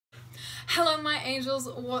Hello my angels,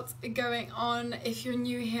 what's going on? If you're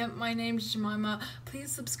new here, my name's Jemima.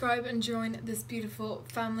 Please subscribe and join this beautiful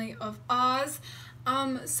family of ours.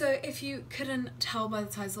 So if you couldn't tell by the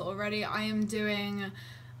title already, I am doing...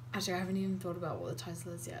 Actually, I haven't even thought about what the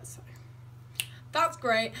title is yet, so... That's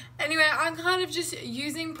great. Anyway, I'm kind of just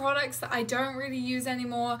using products that I don't really use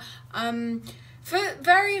anymore. For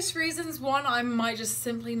various reasons. One, I might just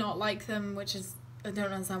simply not like them, which is... I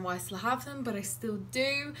don't understand why I still have them, but I still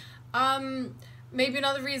do. Maybe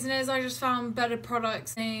another reason is I just found better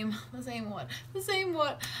products. The same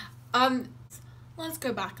what? Let's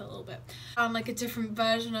go back a little bit. Found like a different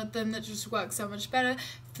version of them that just works so much better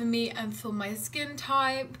for me and for my skin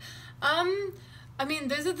type. I mean,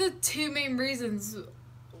 those are the two main reasons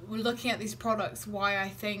we're looking at these products why I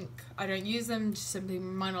think I don't use them. Just simply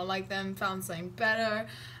might not like them, found something better.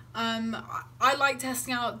 I like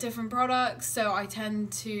testing out different products, so I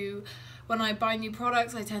tend to, when I buy new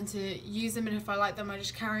products, I tend to use them, and if I like them I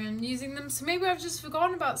just carry on using them. So maybe I've just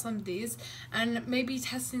forgotten about some of these, and maybe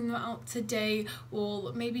testing them out today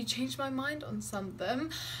will maybe change my mind on some of them.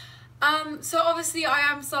 So obviously I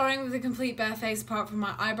am starting with a complete bare face apart from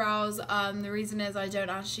my eyebrows. The reason is I don't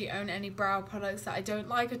actually own any brow products that I don't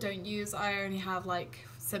like or don't use. I only have like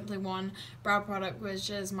simply one brow product, which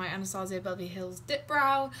is my Anastasia Beverly Hills Dip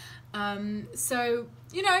Brow. So,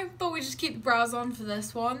 you know, thought we'd just keep the brows on for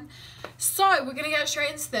this one. So we're gonna get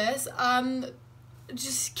straight into this.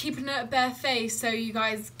 Just keeping it a bare face so you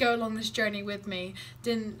guys go along this journey with me.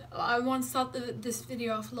 I want to start this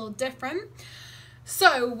video off a little different.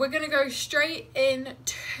 So we're going to go straight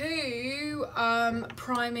into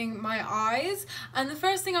priming my eyes, and the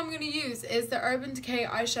first thing I'm going to use is the Urban Decay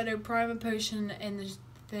Eyeshadow Primer Potion in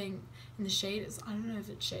the shade, I don't know if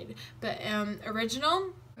it's shaded, but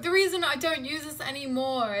Original. The reason I don't use this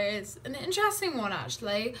anymore is an interesting one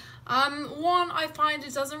actually. One, I find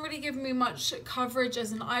it doesn't really give me much coverage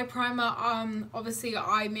as an eye primer. Obviously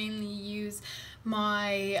I mainly use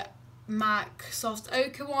my MAC Soft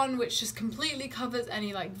Ochre one, which just completely covers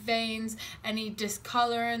any like veins, any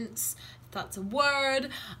discolorants, if that's a word,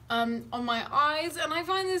 on my eyes, and I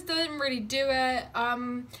find this doesn't really do it.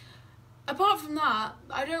 Apart from that,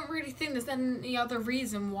 I don't really think there's any other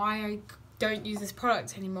reason why I don't use this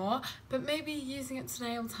product anymore, but maybe using it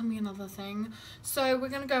today will tell me another thing. So we're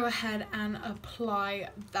gonna go ahead and apply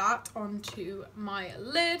that onto my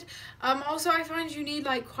lid. Also I find you need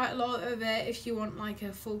like quite a lot of it if you want like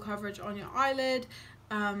a full coverage on your eyelid,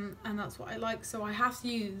 and that's what I like, so I have to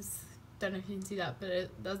use, don't know if you can see that,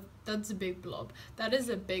 but that's a big blob. That is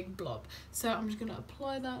a big blob. So I'm just gonna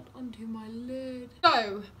apply that onto my lid.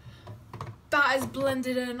 So that is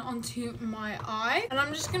blended in onto my eye, and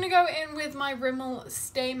I'm just gonna go in with my Rimmel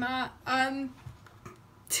Stay Matte.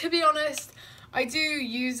 To be honest, I do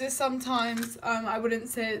use this sometimes. I wouldn't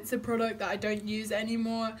say it's a product that I don't use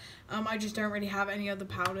anymore. I just don't really have any other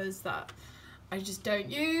powders that I just don't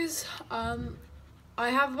use. I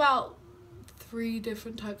have about 3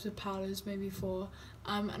 different types of powders, maybe 4,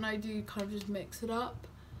 and I do kind of just mix it up.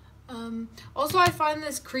 Also I find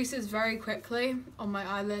this creases very quickly on my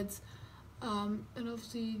eyelids. And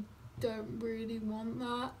obviously don't really want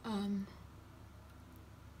that.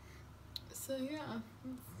 So yeah,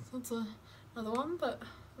 that's another one, but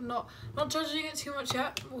I'm not judging it too much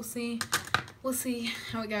yet. We'll see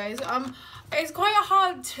how it goes. It's quite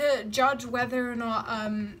hard to judge whether or not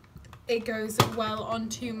it goes well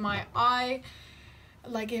onto my eye.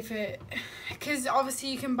 Like if it, because obviously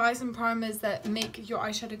you can buy some primers that make your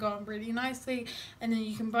eyeshadow go on really nicely, and then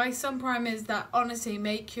you can buy some primers that honestly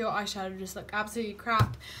make your eyeshadow just look absolutely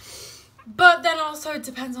crap. But then also it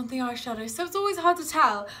depends on the eyeshadow, so it's always hard to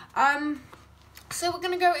tell. So we're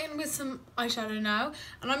gonna go in with some eyeshadow now,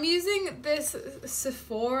 and I'm using this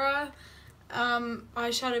Sephora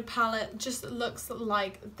eyeshadow palette. Just looks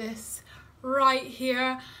like this right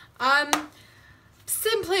here.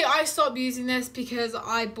 Simply, I stopped using this because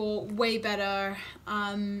I bought way better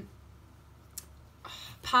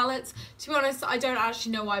palettes. To be honest, I don't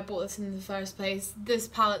actually know why I bought this in the first place. This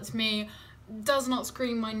palette to me does not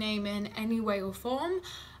scream my name in any way or form.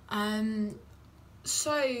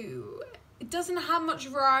 So it doesn't have much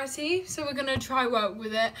variety, so we're gonna try work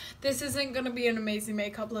with it. This isn't gonna be an amazing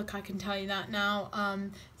makeup look, I can tell you that now,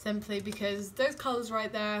 simply because those colours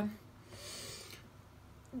right there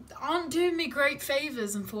aren't doing me great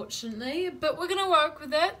favours, unfortunately, but we're gonna work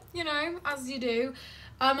with it, you know, as you do.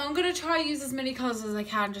 I'm gonna try use as many colours as I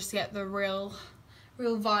can just to get the real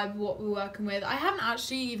vibe of what we're working with. I haven't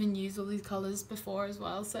actually even used all these colours before as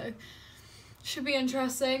well, so should be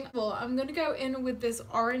interesting. Well, I'm gonna go in with this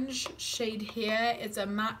orange shade here. It's a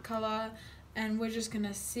matte colour, and we're just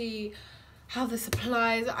gonna see how this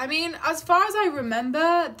applies. I mean, as far as I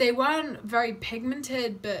remember, they weren't very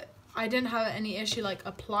pigmented, but I didn't have any issue like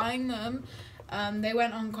applying them. They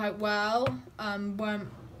went on quite well, weren't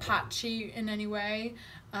patchy in any way,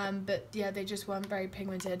 but yeah, they just weren't very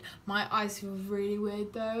pigmented. My eyes feel really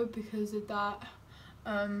weird though because of that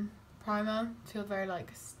primer. Feel very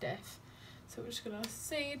like stiff. So we're just gonna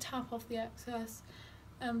tap off the excess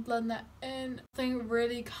and blend that in. Nothing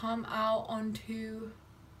really come out onto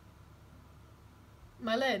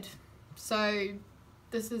my lid. So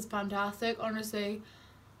this is fantastic. Honestly,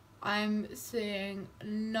 I'm seeing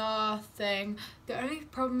nothing. The only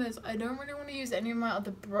problem is I don't really want to use any of my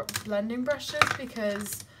other blending brushes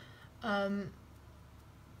because I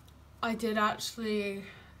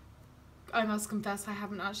must confess I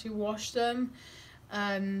haven't actually washed them.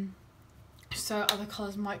 So other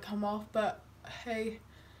colours might come off, but hey,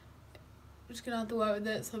 I'm just gonna have to work with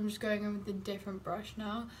it. So I'm just going in with a different brush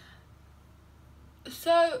now.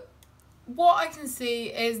 So what I can see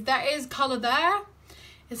is there is colour there.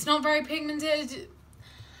 It's not very pigmented.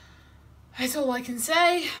 That's all I can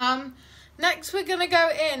say. Next we're gonna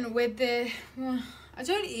go in with the, I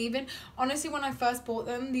don't even, honestly when I first bought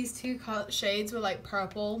them, these two shades were like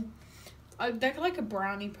purple. They're like a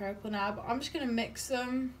brownie purple now, but I'm just gonna mix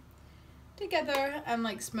them together and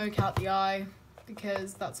like smoke out the eye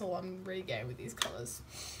because that's all I'm really getting with these colours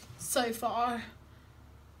so far.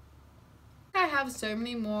 I have so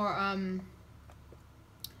many more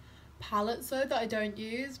palettes though that I don't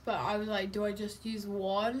use, but I was like, do I just use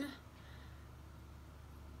one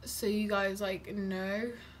so you guys like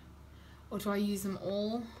know, or do I use them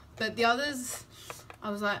all? But the others I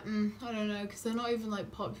was like, I don't know, because they're not even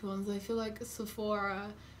like popular ones. I feel like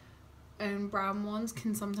Sephora and brown ones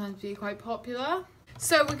can sometimes be quite popular.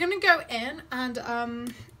 So we're gonna go in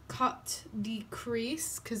and cut the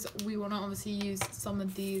crease because we want to obviously use some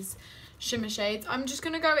of these shimmer shades. I'm just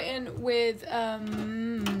gonna go in with what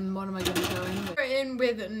am I gonna go in with? Go in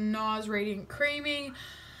with NARS Radiant Creamy,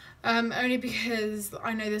 only because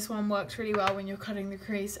I know this one works really well when you're cutting the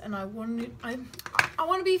crease, and I want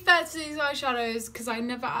to be fair to these eyeshadows because I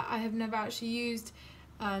have never actually used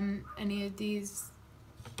any of these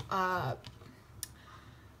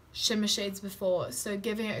shimmer shades before, so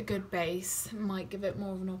giving it a good base might give it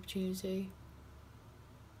more of an opportunity.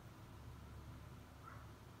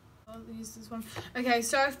 I'll use this one. Okay,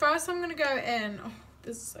 so first I'm gonna go in, oh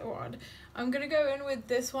this is so hard, I'm gonna go in with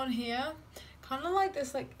this one here, kind of like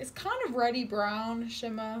this, like it's kind of reddy brown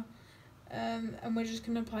shimmer, and we're just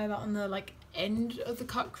gonna apply that on the like end of the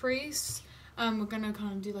cut crease. We're gonna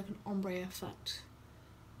kind of do like an ombre effect.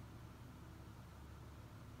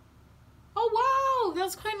 Oh wow,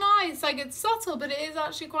 that's quite nice. Like it's subtle, but it is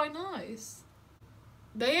actually quite nice.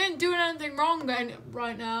 They ain't doing anything wrong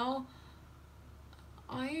right now.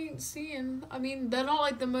 I ain't seeing, I mean, they're not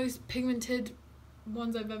like the most pigmented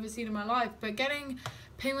ones I've ever seen in my life, but getting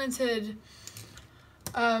pigmented,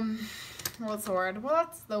 what's the word?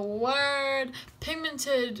 What's the word?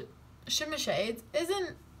 Pigmented shimmer shades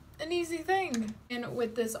isn't an easy thing. And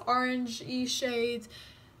with this orangey shade,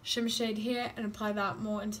 shimmer shade here, and apply that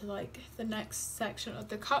more into like the next section of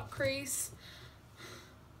the cut crease.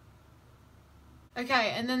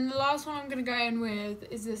 Okay, and then the last one I'm gonna go in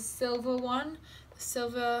with is this silver one,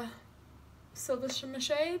 the silver shimmer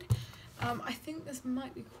shade. I think this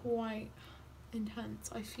might be quite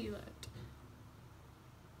intense. I feel it.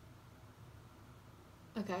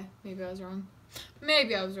 Okay, maybe I was wrong.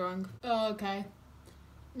 Maybe I was wrong. Oh, okay.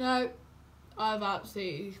 No,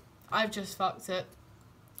 I've just fucked it.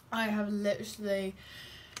 I have literally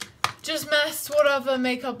just messed whatever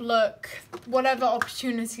makeup look, whatever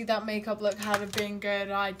opportunity that makeup look had of being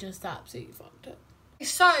good, I just absolutely fucked it.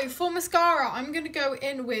 So for mascara, I'm gonna go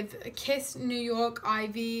in with Kiss New York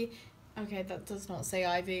Ivy. Okay, that does not say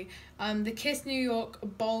Ivy. The Kiss New York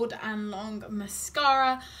Bold and Long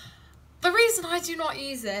Mascara. The reason I do not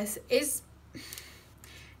use this is,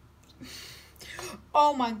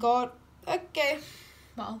 oh my god. Okay,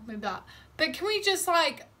 well maybe that. But can we just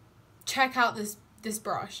like check out this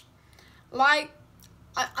brush? Like,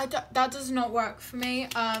 that does not work for me.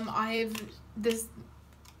 I have this.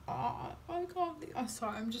 I can't. Oh,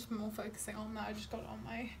 sorry. I'm just more focusing on that. I just got it on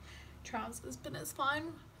my trousers, but it's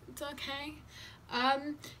fine. It's okay.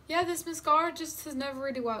 Yeah, this mascara just has never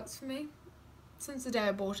really worked for me since the day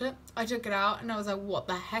I bought it. I took it out and I was like, what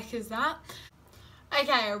the heck is that?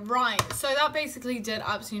 Okay, right. So that basically did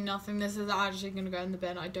absolutely nothing. This is actually gonna go in the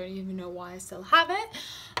bin. I don't even know why I still have it.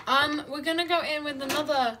 We're gonna go in with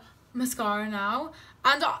another mascara now,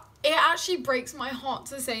 and it actually breaks my heart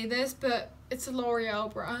to say this, but it's a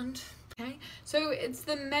L'Oreal brand. Okay, so it's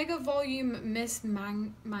the Mega Volume Miss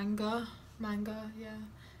Manga Manga, yeah.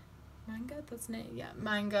 Manga, that's the name, yeah,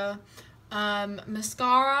 Manga.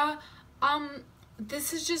 Mascara.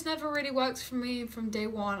 This has just never really worked for me from day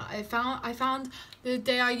one. I found the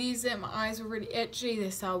day I used it, my eyes were really itchy,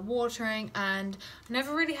 they started watering, and I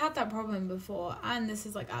never really had that problem before. And this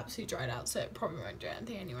is like absolutely dried out, so it probably won't do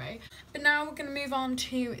anything anyway. But now we're gonna move on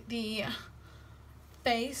to the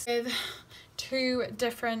face with two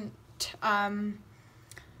different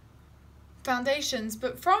foundations,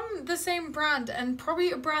 but from the same brand, and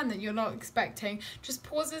probably a brand that you're not expecting. Just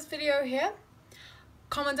pause this video here,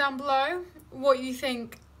 comment down below what you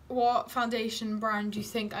think, what foundation brand you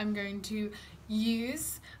think I'm going to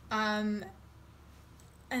use, and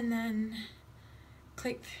then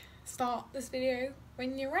click start this video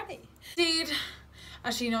when you're ready. Indeed,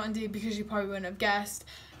 actually not indeed, because you probably wouldn't have guessed,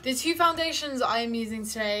 the two foundations I am using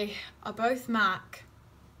today are both MAC.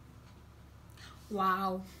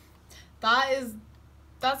 Wow,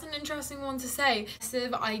 that's an interesting one to say.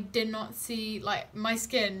 I did not see, like, my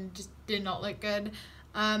skin just did not look good.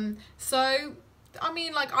 So I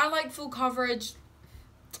mean, like, I like full coverage.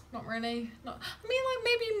 Not really. I mean, like,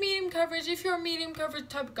 maybe medium coverage. If you're a medium coverage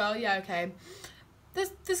type of girl, yeah, okay.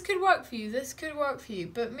 This could work for you. This could work for you.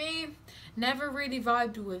 But me, never really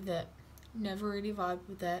vibed with it. Never really vibed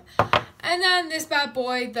with it. And then this bad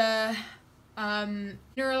boy, the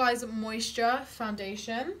Mineralize Moisture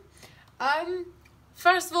foundation.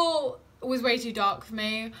 First of all, it was way too dark for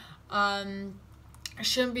me. It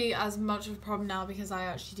shouldn't be as much of a problem now because I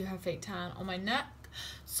actually do have fake tan on my neck,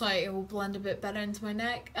 so it will blend a bit better into my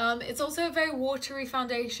neck. It's also a very watery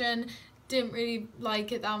foundation. Didn't really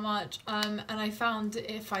like it that much, and I found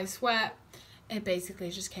if I sweat, it basically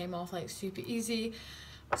just came off like super easy.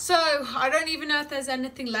 So I don't even know if there's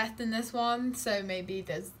anything left in this one, so maybe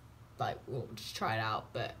there's, like, we'll just try it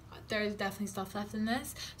out, but there is definitely stuff left in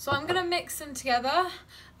this. So I'm gonna mix them together.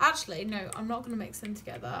 Actually, no, I'm not gonna mix them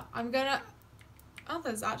together. I'm gonna, oh,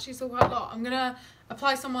 there's actually still quite a lot. I'm gonna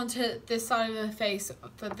apply some onto this side of the face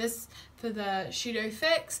for the Pseudo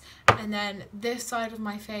Fix, and then this side of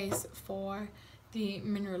my face for the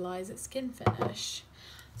Mineralize Skin Finish.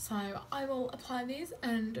 So I will apply these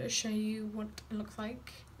and show you what it looks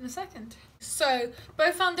like in a second. So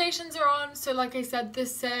both foundations are on. So like I said,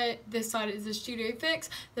 this side is the Studio Fix,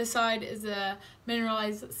 this side is the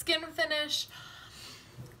Mineralized Skin Finish.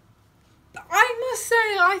 I must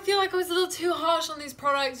say, I feel like I was a little too harsh on these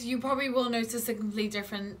products. You probably will notice a complete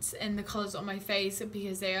difference in the colours on my face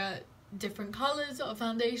because they are different colours of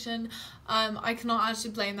foundation. I cannot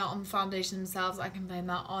actually blame that on the foundation themselves. I can blame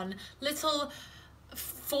that on little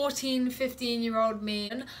 14-15-year-old me.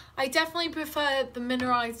 I definitely prefer the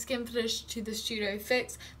Mineralized Skin Finish to the Studio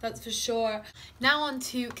Fix, that's for sure. Now on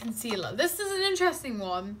to concealer. This is an interesting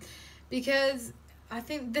one because I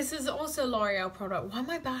think this is also a L'Oreal product. Why am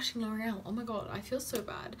I bashing L'Oreal? Oh my god, I feel so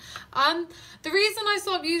bad. The reason I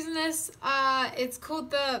stopped using this, it's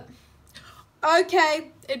called the...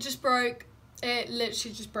 Okay, it just broke. It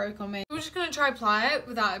literally just broke on me. We're just gonna try apply it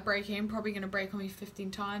without it breaking. Probably gonna break on me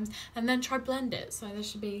 15 times. And then try blend it. So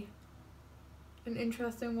this should be an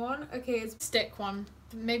interesting one. Okay, it's a stick one.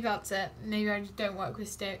 Maybe that's it. Maybe I just don't work with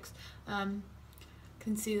sticks.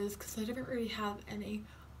 Concealers, because I don't really have any.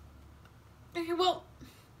 Okay, well,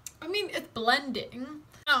 I mean, it's blending.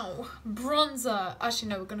 Now, bronzer. Actually,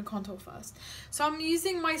 no, we're gonna contour first. So I'm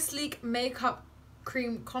using my Sleek Makeup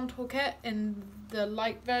Cream Contour Kit in the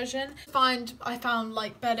light version. I found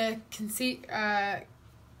like better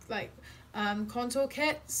contour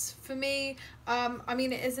kits for me. I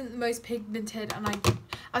mean, it isn't the most pigmented, and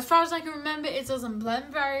as far as I can remember, it doesn't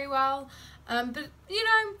blend very well. But you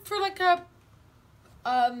know, for like a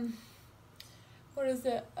what is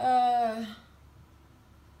it? A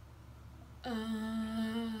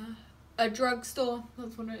drugstore.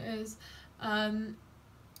 That's what it is.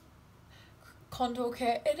 Contour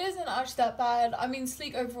kit, it isn't actually that bad. I mean,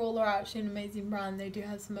 Sleek overall are actually an amazing brand. They do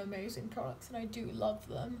have some amazing products and I do love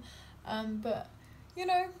them, but you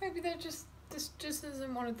know, maybe this just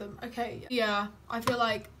isn't one of them. Okay, yeah, I feel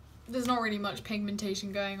like there's not really much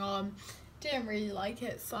pigmentation going on. Didn't really like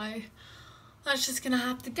it, so that's just gonna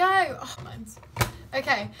have to go. Oh, mine's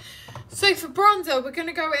okay. So for bronzer, we're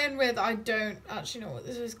gonna go in with, I don't actually know what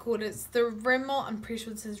this is called. It's the Rimmel, I'm pretty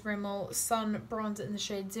sure this is Rimmel Sun Bronzer in the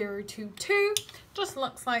shade 022. Just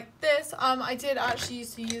looks like this. I did actually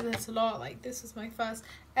used to use this a lot. Like, this was my first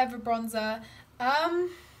ever bronzer.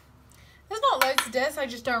 There's not loads of this, I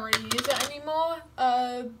just don't really use it anymore.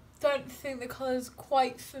 Don't think the colour's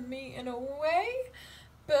quite for me in a way,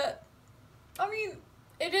 but I mean,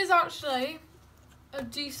 it is actually a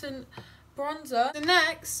decent bronzer. The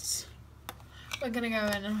next, we're gonna go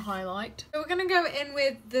in and highlight. So we're gonna go in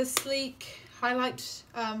with the Sleek highlight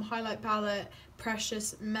palette,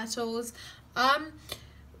 Precious Metals.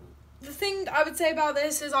 The thing I would say about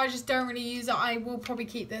this is I just don't really use it. I will probably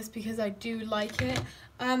keep this because I do like it.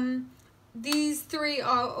 These three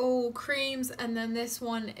are all creams, and then this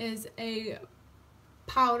one is a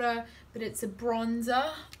powder, but it's a bronzer.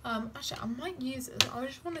 Actually, I might use it. I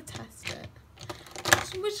just want to test it.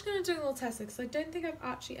 We're just going to do a little test because I don't think I've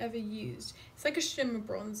actually ever used. It's like a shimmer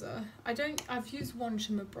bronzer. I've used one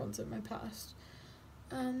shimmer bronzer in my past.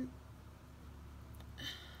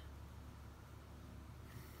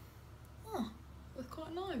 It's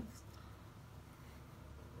quite nice.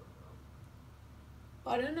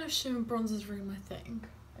 But I don't know if shimmer bronzer is really my thing.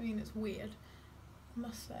 I mean, it's weird, I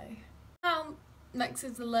must say. Now, next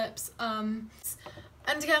is the lips. And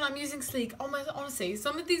again, I'm using Sleek. Honestly,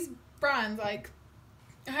 some of these brands, like,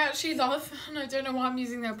 I actually love, and I don't know why I'm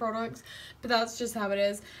using their products, but that's just how it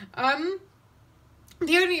is.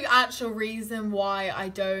 The only actual reason why I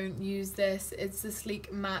don't use this is the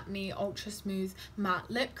Sleek Matte Me Ultra Smooth Matte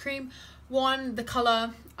Lip Cream. One, the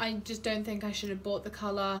colour, I just don't think I should have bought the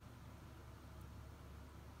colour.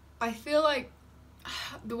 I feel like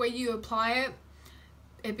the way you apply it,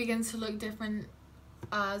 it begins to look different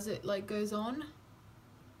as it like goes on.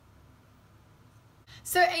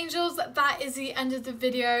 So angels, that is the end of the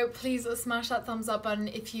video. Please smash that thumbs up button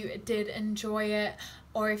if you did enjoy it,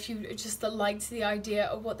 or if you just liked the idea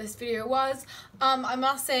of what this video was. I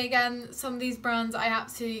must say again, some of these brands I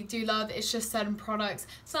absolutely do love. It's just certain products.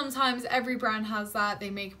 Sometimes every brand has that. They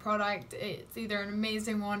make a product, it's either an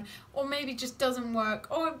amazing one or maybe just doesn't work,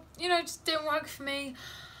 or you know, just didn't work for me.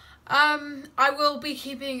 I will be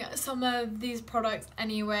keeping some of these products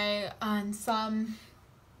anyway, and some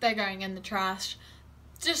they're going in the trash.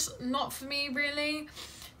 Just not for me really.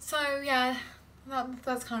 So yeah,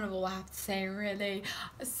 that's kind of all I have to say really.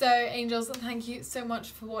 So angels, thank you so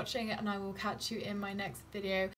much for watching, and I will catch you in my next video.